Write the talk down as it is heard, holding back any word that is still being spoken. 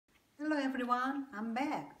Hello everyone, I'm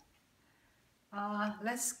back.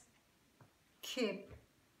 Let's keep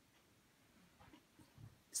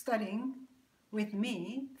studying with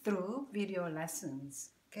me through video lessons,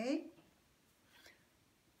 okay?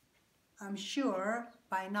 I'm sure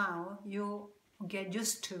by now you get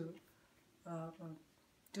used to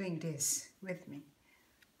doing this with me,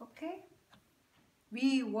 okay?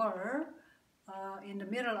 We were in the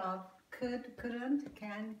middle of could, couldn't,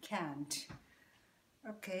 can, can't.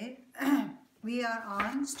 Okay, we are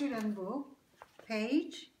on student book,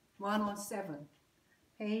 page 107.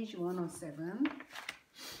 Page 107,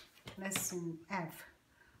 lesson F.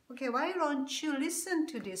 Okay, why don't you listen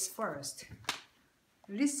to this first?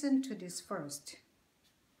 Listen to this first.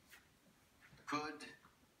 Could,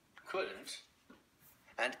 couldn't,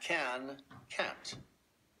 and can, can't.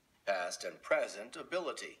 Past and present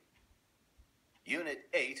ability. Unit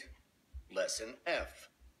 8, Lesson F.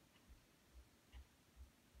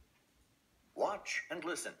 Watch and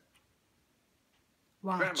listen.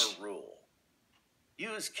 Watch. Grammar rule.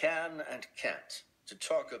 Use can and can't to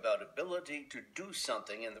talk about ability to do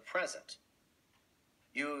something in the present.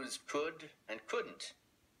 Use could and couldn't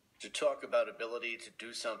to talk about ability to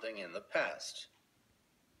do something in the past.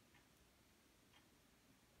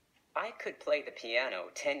 I could play the piano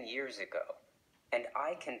 10 years ago, and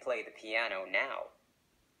I can play the piano now.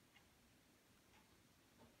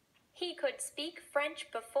 He could speak French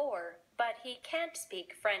before, but he can't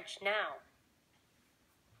speak French now.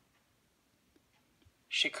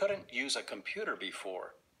 She couldn't use a computer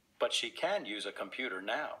before, but she can use a computer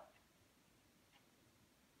now.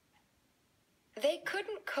 They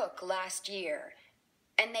couldn't cook last year,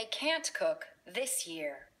 and they can't cook this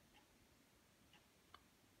year.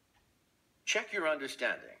 Check your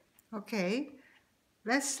understanding. Okay,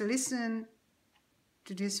 let's listen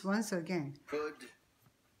to this once again. Could,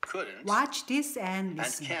 couldn't, Watch this and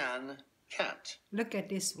listen. and can, can't. Look at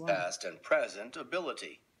this one. Past and present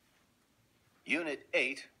ability. Unit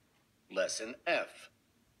 8, Lesson F.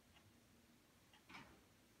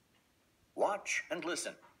 Watch and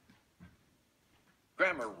listen.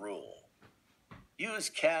 Grammar rule. Use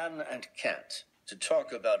can and can't to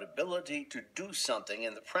talk about ability to do something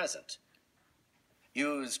in the present.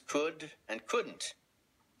 Use could and couldn't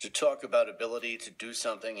to talk about ability to do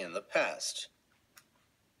something in the past.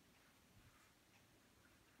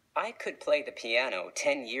 I could play the piano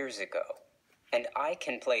 10 years ago, and I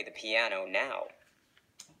can play the piano now.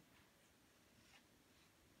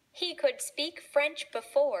 He could speak French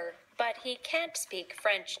before, but he can't speak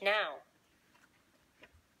French now.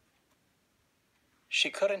 She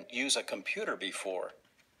couldn't use a computer before,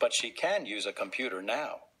 but she can use a computer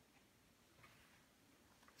now.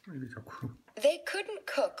 They couldn't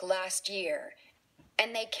cook last year,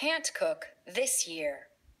 and they can't cook this year.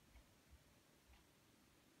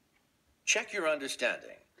 Check your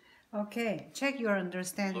understanding. Okay, check your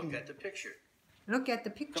understanding. Look at the picture. Look at the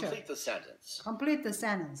picture. Complete the sentence. Complete the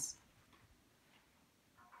sentence.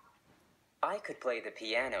 I could play the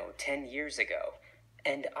piano 10 years ago,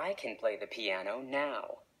 and I can play the piano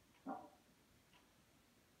now.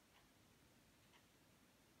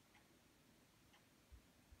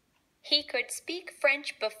 He could speak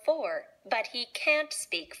French before, but he can't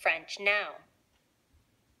speak French now.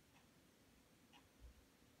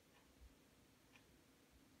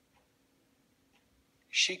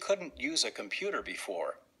 She couldn't use a computer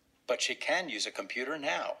before, but she can use a computer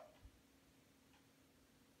now.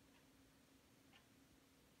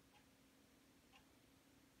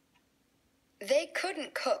 They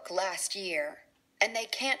couldn't cook last year, and they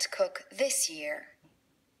can't cook this year.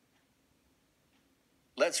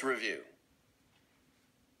 Let's review.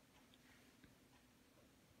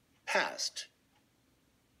 Past.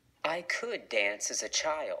 I could dance as a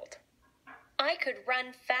child. I could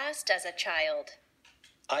run fast as a child.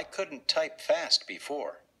 I couldn't type fast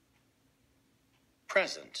before.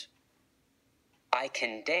 Present. I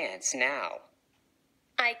can dance now.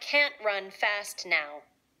 I can't run fast now.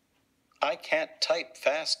 I can't type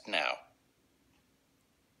fast now.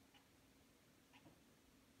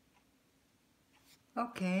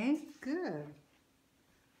 Okay, good.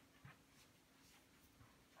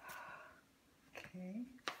 Okay.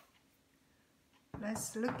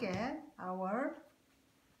 Let's look at our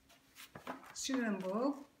student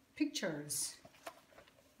book pictures.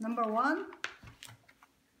 Number 1.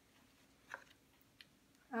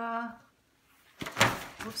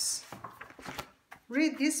 Oops.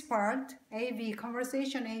 Read this part, AB,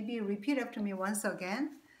 conversation AB, repeat after me once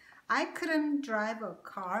again. I couldn't drive a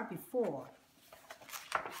car before,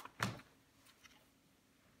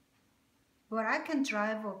 but I can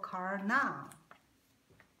drive a car now.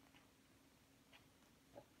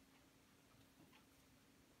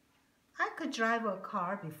 could drive a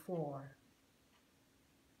car before.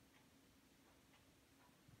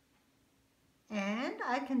 And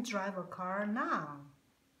I can drive a car now.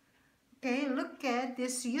 Okay, look at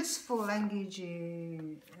this useful language,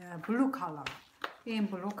 blue color, in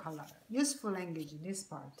blue color. Useful language, this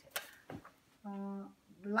part.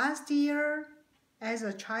 Last year, as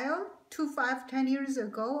a child, 10 years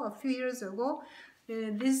ago, a few years ago,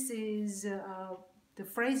 this is, the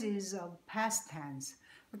phrase is past tense.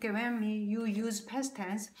 Okay, when you use past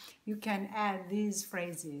tense, you can add these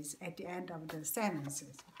phrases at the end of the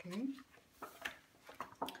sentences, okay?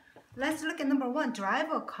 Let's look at number 1, drive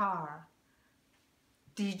a car.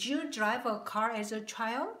 Did you drive a car as a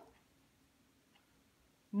child?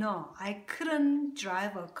 No, I couldn't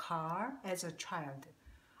drive a car as a child.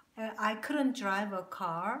 I couldn't drive a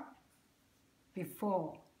car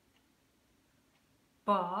before.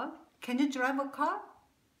 But can you drive a car?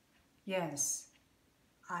 Yes,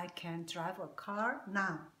 I can drive a car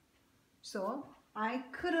now. So I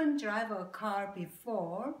couldn't drive a car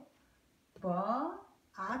before, but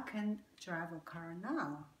I can drive a car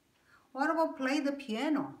now. What about play the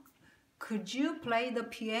piano? Could you play the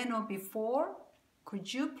piano before?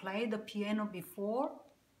 Could you play the piano before?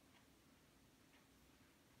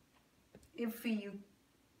 If you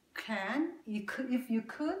can, if you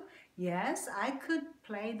could, yes, I could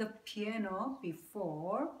play the piano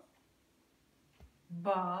before,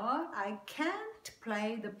 but I can't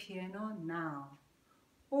play the piano now.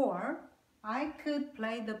 Or I could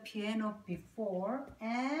play the piano before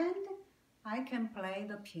and I can play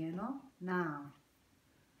the piano now.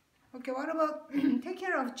 Okay, what about take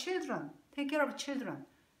care of children? Take care of children.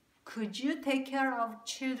 Could you take care of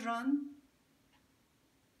children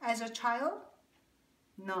as a child?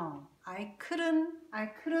 No, I couldn't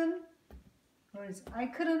take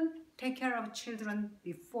care of children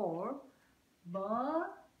before, but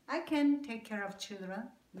I can take care of children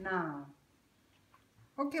now.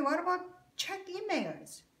 Okay, what about check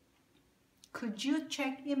emails? Could you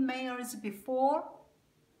check emails before?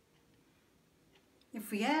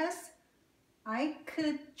 If yes, I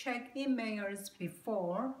could check emails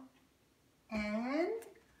before and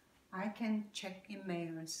I can check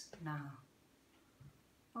emails now.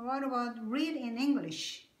 What about read in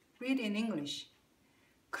English? Read in English.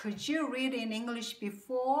 Could you read in English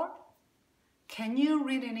before? Can you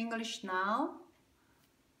read in English now?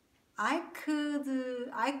 I could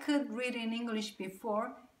read in English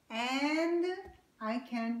before and I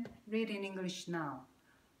can read in English now.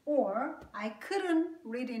 Or I couldn't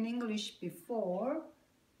read in English before,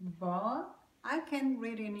 but I can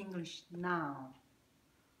read in English now.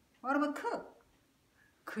 What about cook?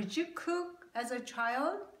 Could you cook as a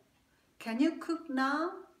child? Can you cook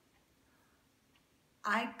now?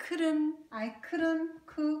 I couldn't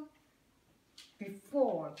cook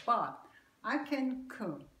before, but I can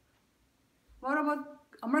cook. What about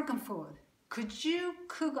American food? Could you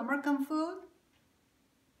cook American food?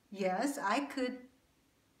 Yes, I could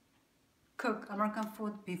cook American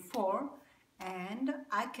food before and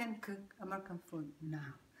I can cook American food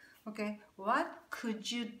now. Okay, what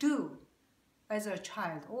could you do as a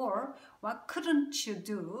child, or what couldn't you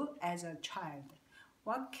do as a child?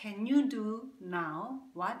 What can you do now?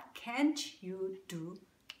 What can't you do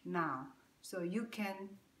now? So you can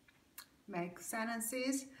make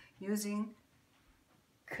sentences using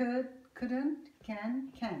could, couldn't, can,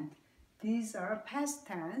 can't. These are past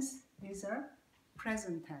tense, these are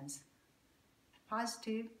present tense.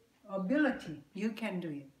 Positive ability, you can do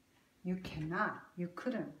it. You cannot, you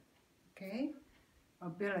couldn't. Okay,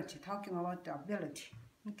 ability, talking about the ability.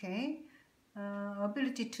 Okay,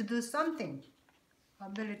 ability to do something.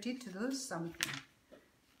 Ability to do something.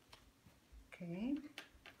 Okay,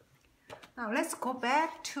 now let's go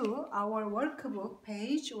back to our workbook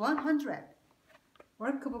page 100.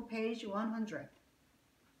 Workbook page 100.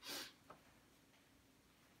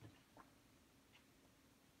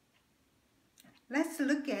 Let's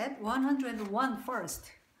look at 101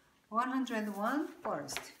 first. 101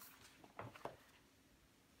 first.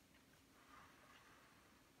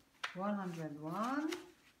 101.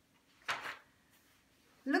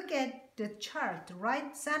 Look at the chart.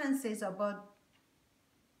 Write sentences about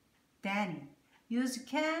Danny. Use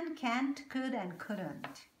can, can't, could, and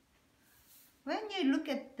couldn't. When you look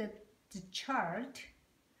at the chart,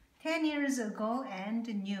 10 years ago and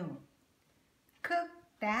new. Cook,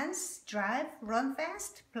 dance, drive, run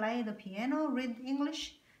fast, play the piano, read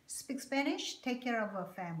English, speak Spanish, take care of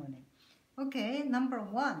a family. Okay, number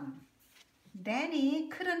 1. Danny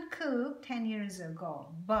couldn't cook 10 years ago,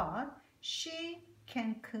 but she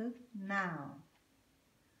can cook now.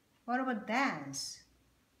 What about dance?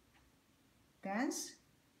 Dance?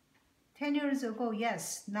 10 years ago,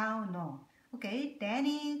 yes. Now, no. Okay,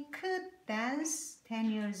 Danny could dance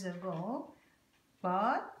 10 years ago,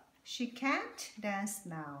 but she can't dance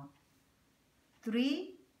now.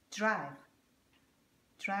 3, drive.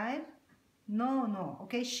 Drive? No.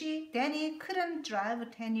 Okay, Danny couldn't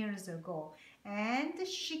drive 10 years ago, and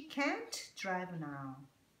she can't drive now.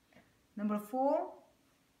 Number 4,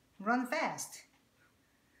 run fast.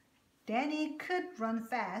 Danny could run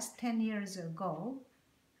fast 10 years ago,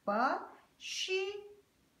 but she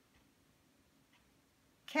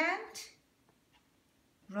can't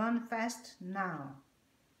run fast now.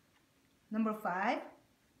 Number 5,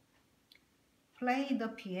 play the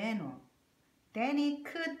piano. Danny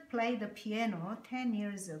could play the piano 10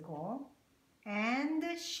 years ago, and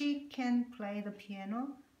she can play the piano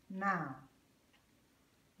now.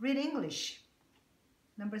 Read English.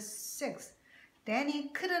 Number 6, Danny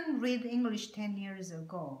couldn't read English 10 years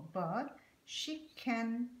ago, but she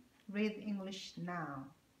can read English now.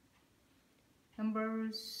 Number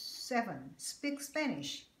 7, speak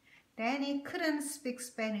Spanish. Danny couldn't speak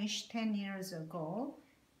Spanish 10 years ago,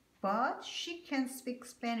 but she can speak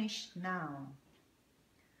Spanish now.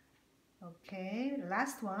 Okay,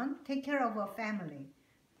 last one, take care of a family.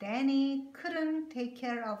 Danny couldn't take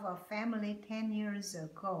care of a family 10 years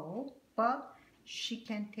ago, but she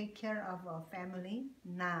can take care of a family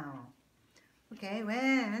now. Okay,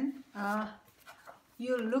 when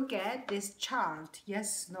you look at this chart,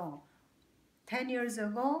 yes, no, 10 years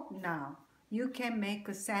ago, now, you can make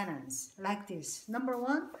a sentence like this. Number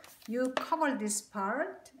 1, you cover this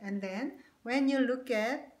part, and then when you look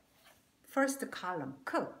at first column,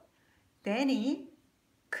 cook. Danny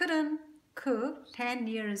couldn't cook 10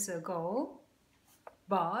 years ago,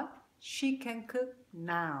 but she can cook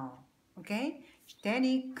now. Okay?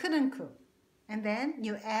 Danny couldn't cook. And then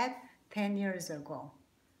you add 10 years ago.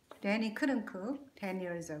 Danny couldn't cook 10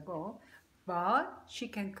 years ago, but she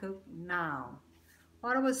can cook now.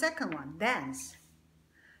 What about the second one? Dance.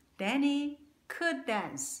 Danny could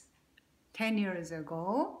dance 10 years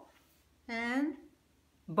ago,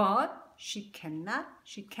 but she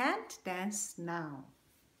can't dance now.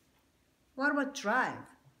 What about drive?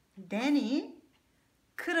 Danny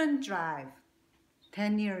couldn't drive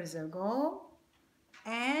 10 years ago,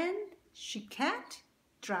 and she can't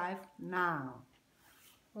drive now.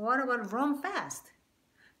 What about run fast?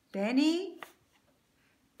 Danny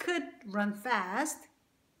could run fast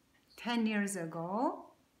 10 years ago,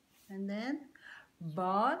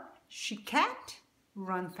 but she can't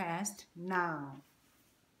run fast now.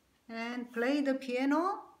 And play the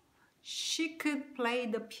piano. She could play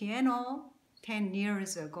the piano 10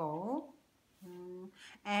 years ago,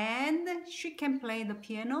 and she can play the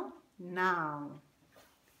piano now.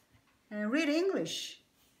 And read English.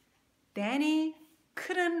 Danny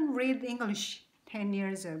couldn't read English 10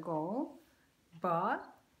 years ago, but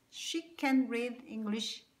she can read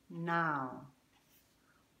English now.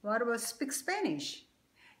 What about speak Spanish?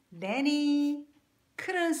 Danny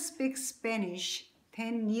couldn't speak Spanish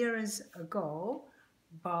 10 years ago,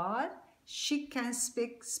 but she can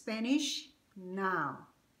speak Spanish now.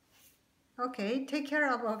 Okay, take care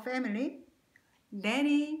of our family.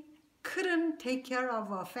 Danny couldn't take care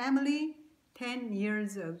of our family 10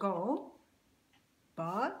 years ago,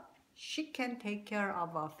 but she can take care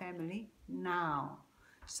of our family now.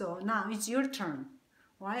 So now it's your turn.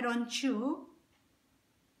 Why don't you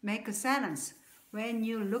make a sentence when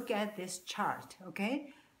you look at this chart,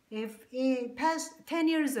 okay? If it past 10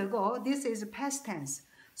 years ago, this is past tense.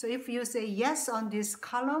 So if you say yes on this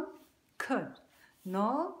column, could.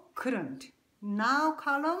 No, couldn't. Now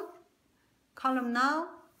column now,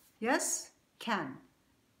 yes, can.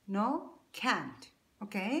 No, can't.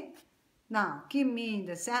 Okay? Now give me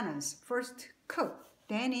the sentence. First, cook.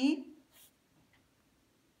 Danny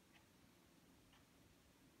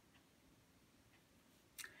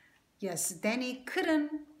Danny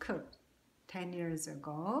couldn't cook 10 years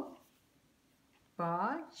ago,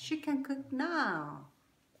 but she can cook now.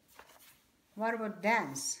 What about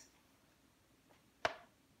dance?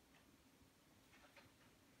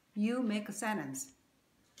 You make a sentence.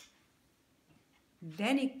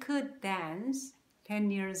 Danny could dance 10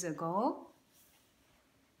 years ago,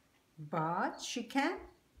 but she can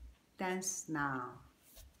dance now.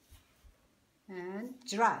 And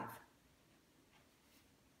drive.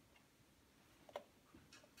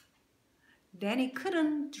 Danny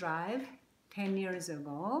couldn't drive 10 years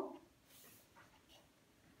ago,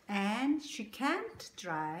 and she can't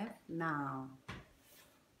drive now.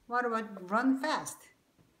 What about run fast?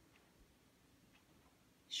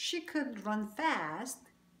 She could run fast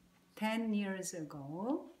 10 years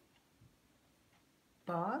ago,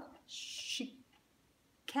 but she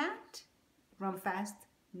can't run fast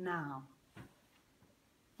now.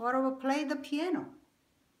 What about play the piano?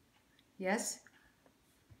 Yes,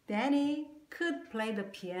 Danny could play the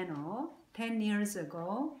piano 10 years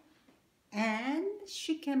ago, and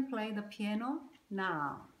she can play the piano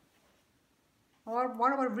now. Or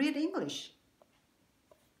what about read English?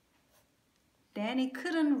 Danny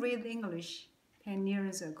couldn't read English 10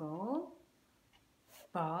 years ago,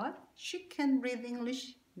 but she can read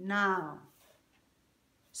English now.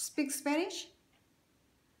 Speak Spanish?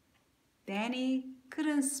 Danny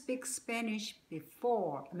couldn't speak Spanish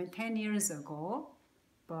before, 10 years ago,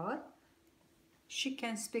 but she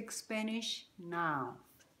can speak Spanish now.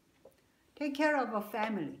 Take care of a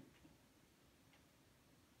family.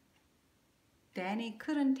 Danny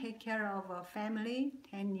couldn't take care of a family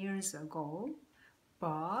 10 years ago,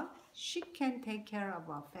 but she can take care of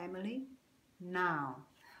a family now.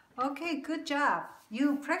 Okay, good job.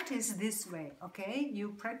 You practice this way, okay?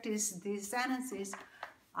 You practice these sentences.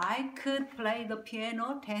 I could play the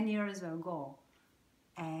piano 10 years ago,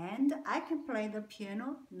 and I can play the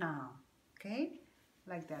piano now, okay?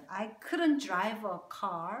 Like that. I couldn't drive a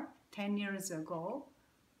car 10 years ago,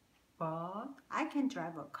 but I can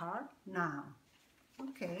drive a car now.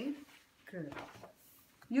 Okay, good.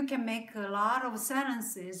 You can make a lot of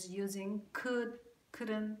sentences using could,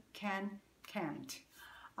 couldn't, can, can't.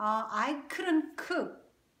 I couldn't cook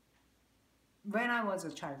when I was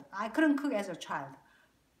a child. I couldn't cook as a child,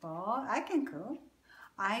 but I can cook.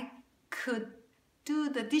 I could do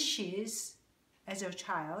the dishes as a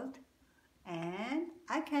child, and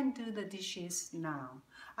I can do the dishes now.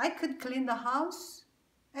 I could clean the house,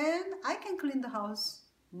 and I can clean the house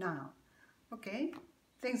now. Okay,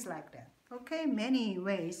 things like that. Okay, in many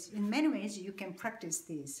ways you can practice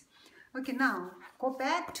this. Okay, now go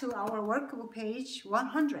back to our workbook page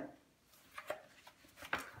 100.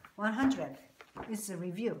 100 is a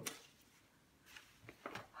review.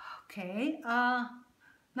 Okay,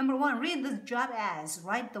 number 1, read the job ads,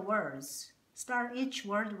 write the words. Start each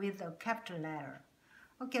word with a capital letter.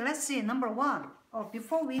 Okay, let's see, number 1. Oh,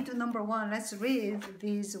 before we do number 1, let's read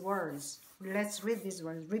these words. Let's read these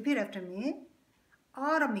words. Repeat after me.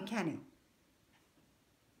 Auto mechanic.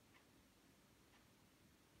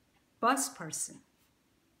 Bus person.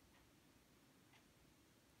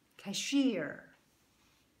 Cashier.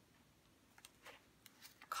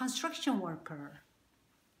 Construction worker.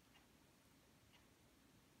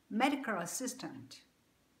 Medical assistant.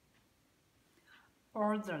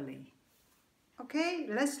 Orderly. Okay,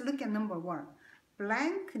 let's look at number 1.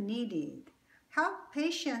 Blank needed. Help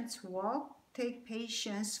patients walk, take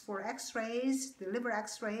patients for x-rays, deliver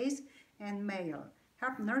x-rays, and mail.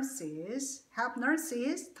 Help nurses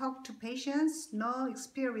talk to patients, no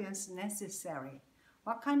experience necessary.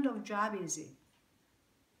 What kind of job is it?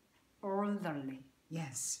 Orderly,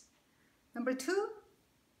 yes. Number 2,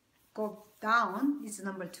 go down, is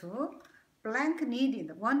number 2. Blank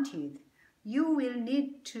needed, wanted. You will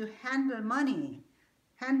need to handle money.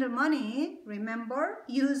 Handle money, remember,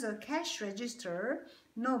 use a cash register,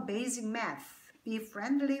 know basic math, be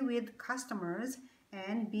friendly with customers,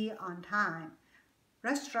 and be on time.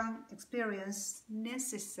 Restaurant experience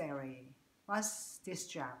necessary. What's this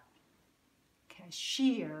job?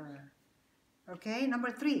 Cashier. Okay,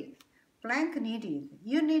 number 3, blank needed.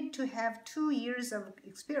 You need to have 2 years of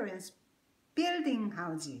experience building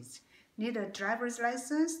houses. Need a driver's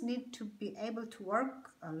license, need to be able to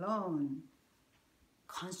work alone.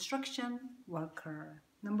 Construction worker.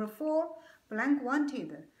 Number 4, blank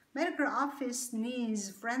wanted. Medical office needs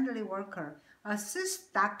friendly worker.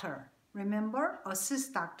 Assist doctor. Remember,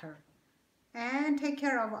 assist doctor. And take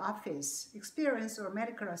care of office. Experience or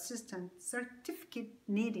medical assistant. Certificate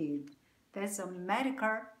needed. That's a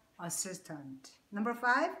medical assistant. Number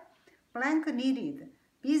 5, blank needed.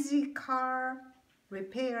 Busy car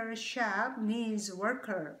repair shop needs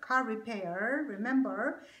worker. Car repair,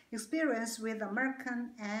 remember, experience with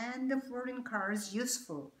American and foreign cars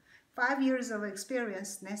useful. 5 years of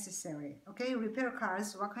experience necessary. Okay, repair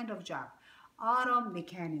cars, what kind of job? Auto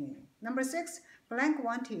mechanic. Number 6, blank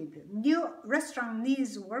wanted. New restaurant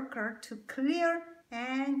needs worker to clear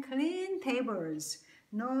and clean tables.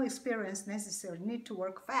 No experience necessary, need to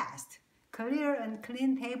work fast. Clear and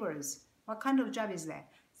clean tables. What kind of job is that?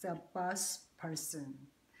 It's a bus person.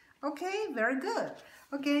 Okay, very good.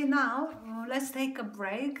 Okay, now let's take a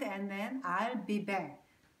break and then I'll be back.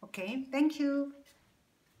 Okay, thank you.